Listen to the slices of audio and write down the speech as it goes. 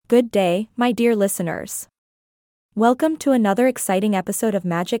Good day, my dear listeners. Welcome to another exciting episode of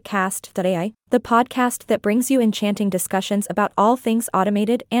magiccast.ai, the podcast that brings you enchanting discussions about all things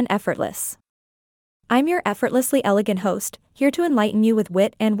automated and effortless. I'm your effortlessly elegant host, here to enlighten you with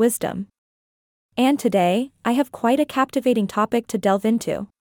wit and wisdom. And today, I have quite a captivating topic to delve into.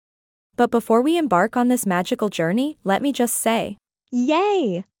 But before we embark on this magical journey, let me just say,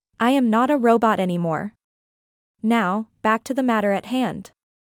 yay! I am not a robot anymore. Now, back to the matter at hand.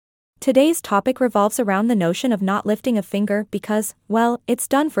 Today's topic revolves around the notion of not lifting a finger because, well, it's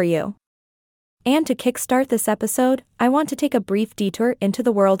done for you. And to kickstart this episode, I want to take a brief detour into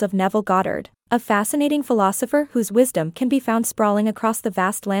the world of Neville Goddard, a fascinating philosopher whose wisdom can be found sprawling across the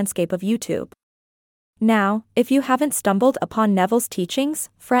vast landscape of YouTube. Now, if you haven't stumbled upon Neville's teachings,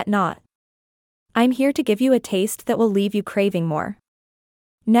 fret not. I'm here to give you a taste that will leave you craving more.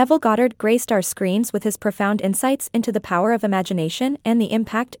 Neville Goddard graced our screens with his profound insights into the power of imagination and the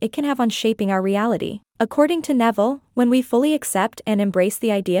impact it can have on shaping our reality. According to Neville, when we fully accept and embrace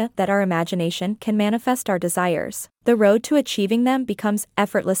the idea that our imagination can manifest our desires, the road to achieving them becomes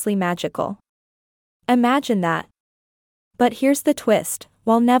effortlessly magical. Imagine that. But here's the twist: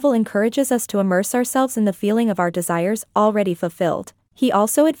 while Neville encourages us to immerse ourselves in the feeling of our desires already fulfilled, he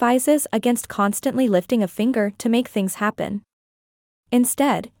also advises against constantly lifting a finger to make things happen.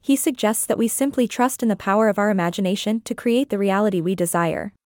 Instead, he suggests that we simply trust in the power of our imagination to create the reality we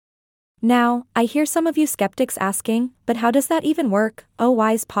desire. Now, I hear some of you skeptics asking, but how does that even work, oh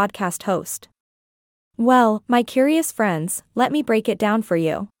wise podcast host? Well, my curious friends, let me break it down for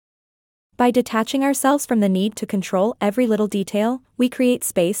you. By detaching ourselves from the need to control every little detail, we create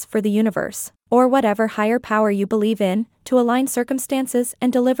space for the universe, or whatever higher power you believe in, to align circumstances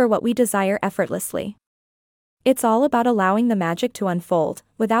and deliver what we desire effortlessly. It's all about allowing the magic to unfold,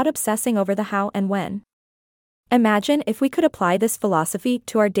 without obsessing over the how and when. Imagine if we could apply this philosophy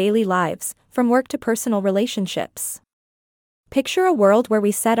to our daily lives, from work to personal relationships. Picture a world where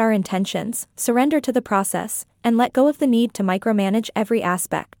we set our intentions, surrender to the process, and let go of the need to micromanage every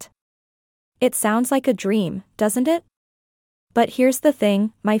aspect. It sounds like a dream, doesn't it? But here's the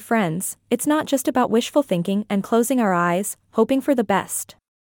thing, my friends, it's not just about wishful thinking and closing our eyes, hoping for the best.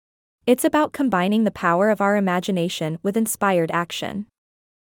 It's about combining the power of our imagination with inspired action.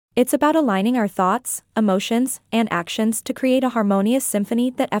 It's about aligning our thoughts, emotions, and actions to create a harmonious symphony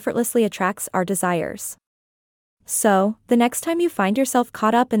that effortlessly attracts our desires. So, the next time you find yourself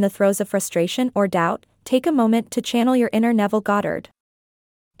caught up in the throes of frustration or doubt, take a moment to channel your inner Neville Goddard.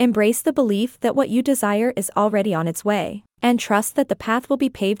 Embrace the belief that what you desire is already on its way, and trust that the path will be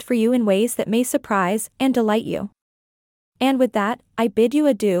paved for you in ways that may surprise and delight you. And with that, I bid you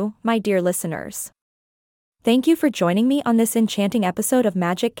adieu, my dear listeners. Thank you for joining me on this enchanting episode of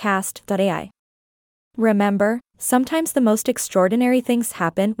magiccast.ai. Remember, sometimes the most extraordinary things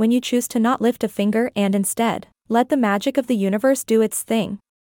happen when you choose to not lift a finger and instead, let the magic of the universe do its thing.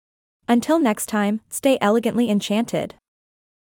 Until next time, stay elegantly enchanted.